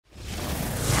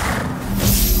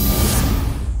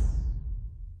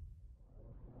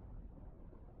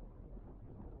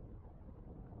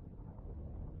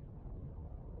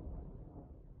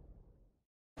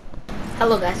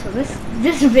Hello guys, so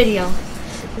this video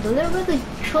is a little bit of a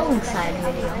trolling side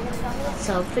video.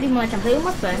 So pretty much I'm playing with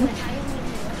my friend,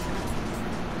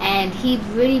 and he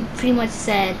really pretty much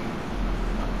said,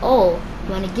 "Oh,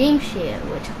 you want a game share?"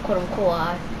 Which quote unquote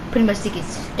I pretty much think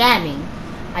it's scamming.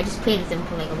 I just played with him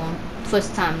for like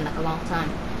first time in like a long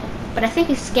time, but I think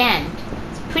he's scammed.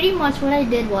 So pretty much what I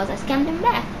did was I scammed him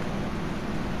back.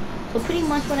 So pretty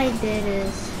much what I did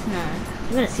is,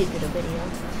 you're gonna see through the video.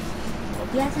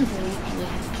 Hope you guys enjoy it, and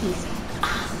yeah, peace.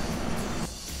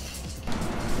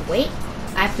 Wait,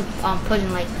 I have to put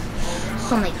in like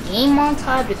some like game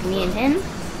montage with me and him,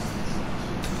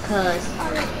 cause I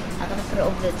gotta put it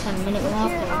over the 10-minute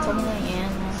mark. And I told me that, yeah,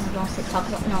 don't say talk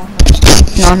about no,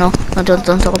 don't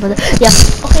talk about that. Yeah,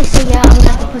 okay, so yeah, I'm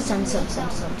gonna have to put some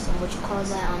what you call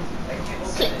that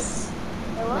clips.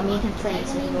 Let me can play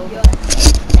so you go.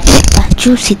 That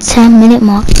juicy 10-minute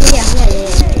mark. Yeah.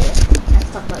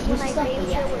 Let's talk about juicy stuff, but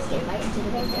yeah, let's get right into the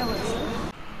video.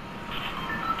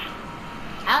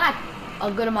 I got a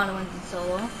good amount of wins in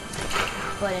solo,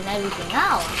 but in everything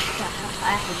else,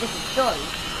 I have a different story.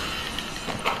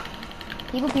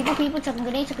 People, chucking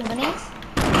grenades.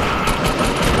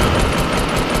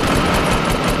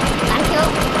 Got a kill.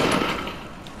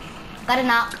 Got a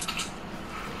knock.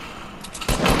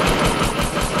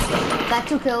 Got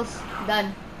 2 kills.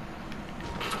 Done.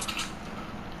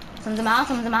 Someone's in my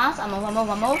house. I'm over.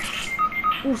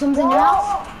 Ooh, someone's in your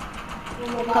house.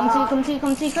 Come to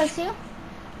you.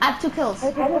 I have 2 kills.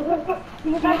 I'm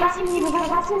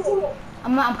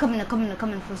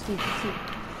coming full speed.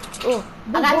 Oh,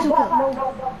 I got 2 kills.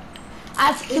 I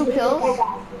have 2 kills.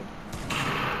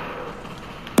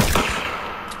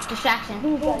 Distraction.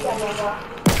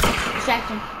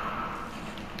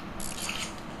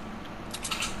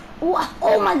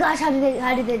 Oh my gosh, how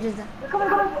did they just come on.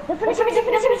 Finish. No,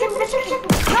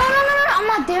 I'm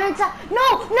not there inside.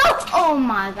 No. Oh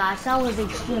my gosh, that was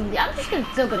extremely. I'm just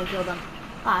still gonna kill them.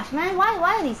 Gosh, man, why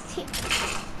are these teams?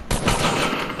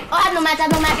 Oh, I have no match.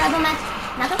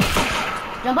 Knock him.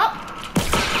 Jump up.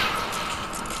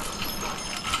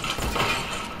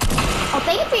 Oh,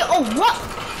 thank you for your. Oh, what?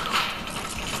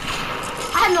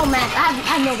 I have no match. I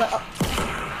have no.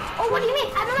 Oh, what do you mean?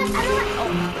 I have no match. Oh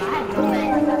my god, I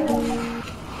have no match.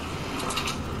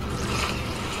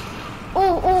 Oh,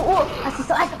 I see.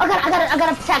 So I gotta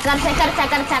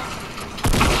attack.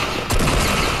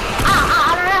 I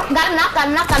don't know. Got a knock.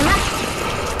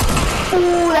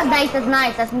 Ooh, that's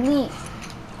nice. That's neat.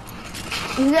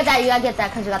 You gotta get that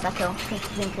because you got that kill.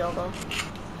 Didn't kill though.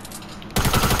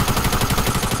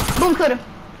 Boom, killed him.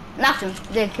 Knocked him.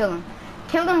 Didn't kill him.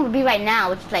 Killed him would be right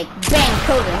now. It's like bang,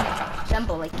 killed him.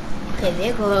 Simple, like. Okay,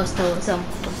 there goes some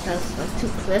 2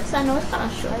 clips. I know it's kind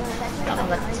of short. Talking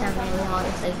about the 10-minute long.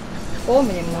 It's like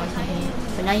 4-minute more something.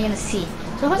 But now you're gonna see.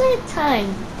 So what's at the time?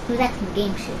 He was acting the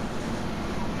game shit.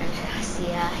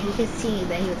 Yeah, you can see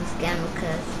that he was a scammer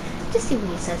because just see what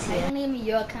he says here. Name me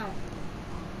your account.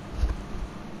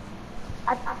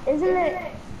 Isn't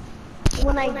it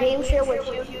when I game share with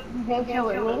you, game share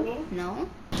with me? No.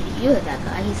 You're that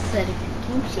guy. He said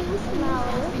game share with you. No.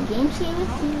 Game share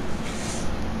with you.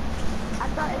 I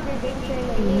thought it was game share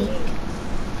with me.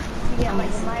 Yeah, I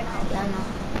know.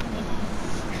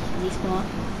 At least more.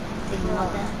 Thinking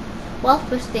about that. Well,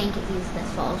 first thing is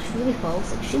that's false, extremely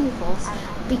false,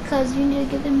 because you need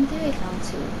to give them their account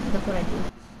too. That's what I do.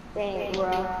 Dang, bro.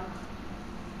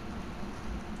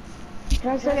 Can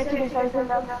I still get 2 stars in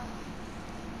them?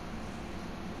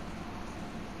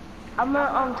 I'm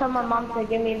gonna tell my mom to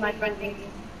give me my friend thing.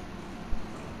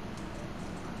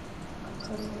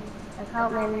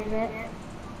 Account management.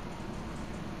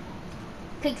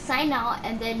 Click sign out,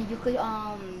 and then you could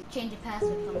change the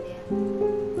password from there.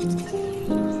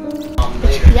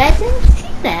 You guys didn't see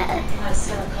that.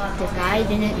 The guy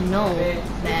didn't know that.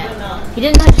 He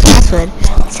didn't know his password.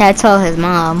 So I told his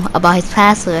mom about his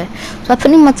password. So I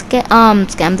pretty much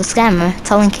scammed the scammer,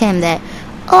 telling him that,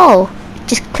 oh,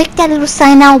 just click that little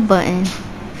sign out button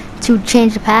to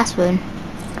change the password.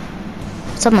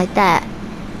 Something like that.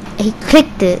 And he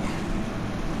clicked it.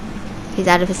 He's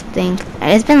out of his thing.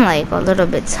 And it's been like a little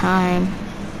bit time.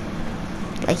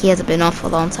 Like he hasn't been off for a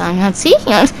long time. See?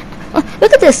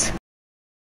 Look at this.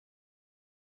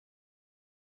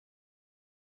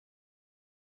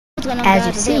 As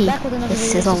you see,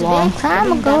 this is a long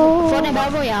time ago.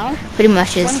 Pretty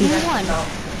much is.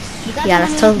 Yeah,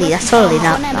 that's totally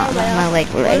not like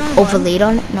overlaid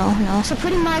on it. No.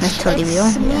 That's totally real.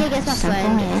 Yeah,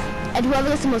 simple, yeah.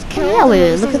 Yeah,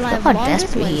 wait, look at how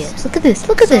desperate he is. Look at this.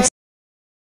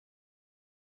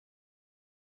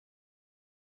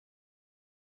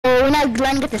 We're not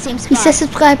going to get the same spot. He says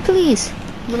subscribe, please.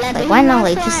 Like, why not,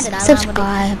 like, just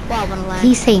subscribe?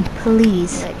 He's saying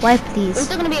please. Why please? We're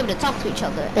still gonna be able to talk to each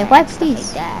other. Like, why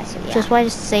please? Like that, so yeah. Just why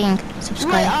just saying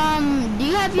subscribe? Wait, do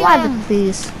you have your why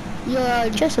please? Your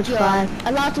just subscribe.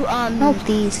 Allowed to no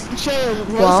please. Share your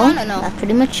voice on or no? That's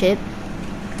pretty much it.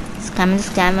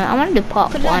 Scammer. I wanted to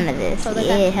part 1 of this. So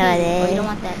yeah, hell yeah. Oh, you don't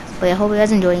want that. But I hope you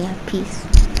guys enjoying it. Peace.